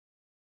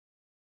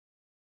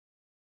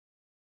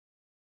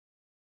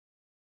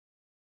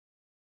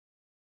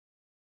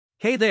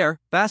Hey there,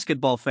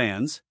 basketball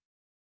fans!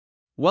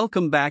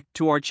 Welcome back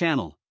to our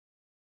channel.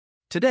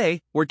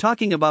 Today, we're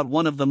talking about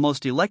one of the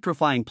most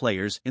electrifying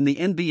players in the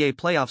NBA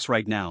playoffs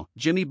right now,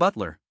 Jimmy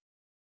Butler.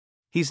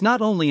 He's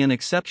not only an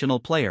exceptional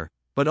player,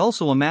 but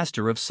also a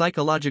master of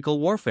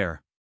psychological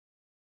warfare.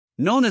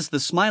 Known as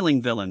the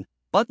smiling villain,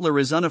 Butler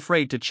is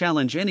unafraid to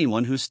challenge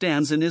anyone who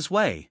stands in his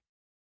way.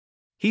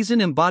 He's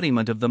an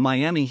embodiment of the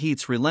Miami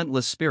Heat's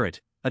relentless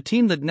spirit, a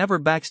team that never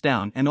backs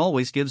down and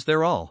always gives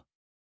their all.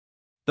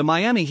 The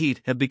Miami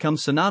Heat have become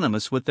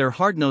synonymous with their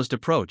hard-nosed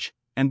approach,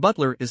 and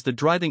Butler is the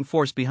driving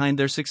force behind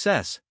their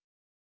success.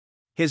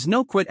 His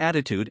no-quit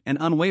attitude and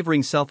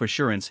unwavering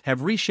self-assurance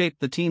have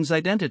reshaped the team's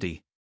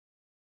identity.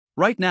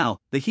 Right now,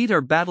 the Heat are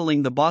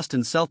battling the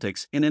Boston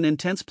Celtics in an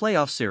intense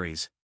playoff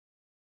series.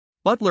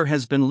 Butler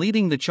has been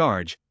leading the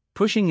charge,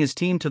 pushing his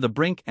team to the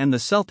brink and the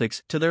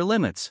Celtics to their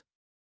limits.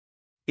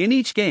 In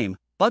each game,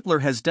 Butler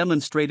has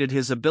demonstrated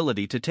his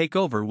ability to take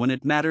over when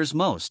it matters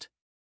most.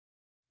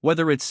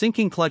 Whether it's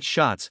sinking clutch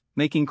shots,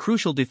 making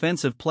crucial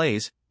defensive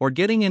plays, or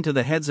getting into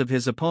the heads of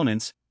his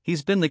opponents,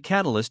 he's been the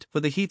catalyst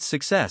for the Heat's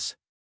success.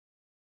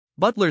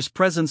 Butler's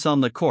presence on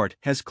the court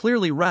has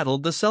clearly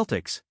rattled the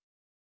Celtics.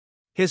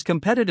 His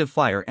competitive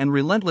fire and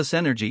relentless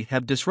energy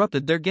have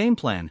disrupted their game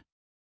plan.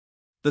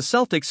 The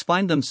Celtics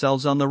find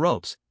themselves on the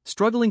ropes,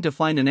 struggling to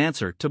find an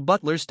answer to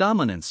Butler's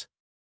dominance.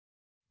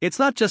 It's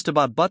not just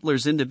about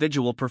Butler's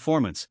individual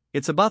performance,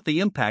 it's about the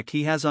impact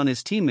he has on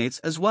his teammates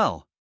as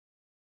well.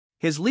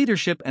 His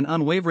leadership and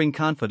unwavering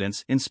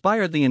confidence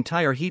inspired the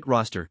entire Heat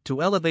roster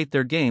to elevate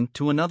their game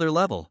to another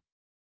level.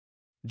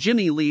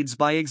 Jimmy leads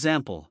by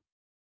example.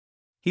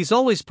 He's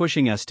always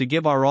pushing us to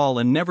give our all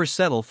and never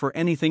settle for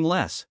anything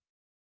less.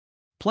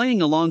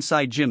 Playing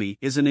alongside Jimmy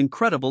is an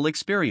incredible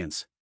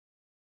experience.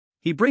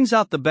 He brings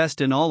out the best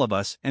in all of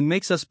us and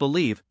makes us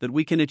believe that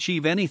we can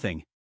achieve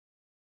anything.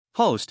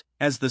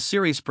 As the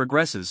series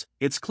progresses,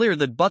 it's clear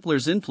that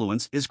Butler's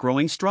influence is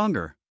growing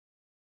stronger.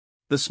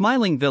 The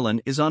smiling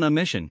villain is on a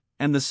mission,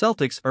 and the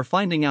Celtics are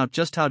finding out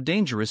just how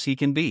dangerous he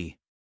can be.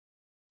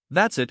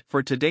 That's it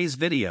for today's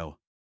video.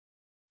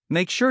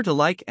 Make sure to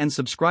like and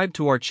subscribe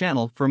to our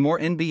channel for more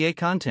NBA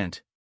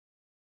content.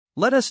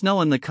 Let us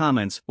know in the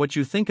comments what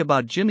you think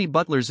about Jimmy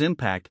Butler's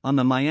impact on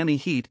the Miami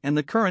Heat and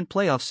the current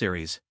playoff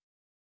series.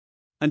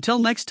 Until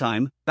next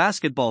time,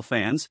 basketball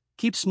fans,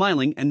 keep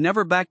smiling and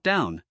never back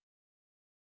down.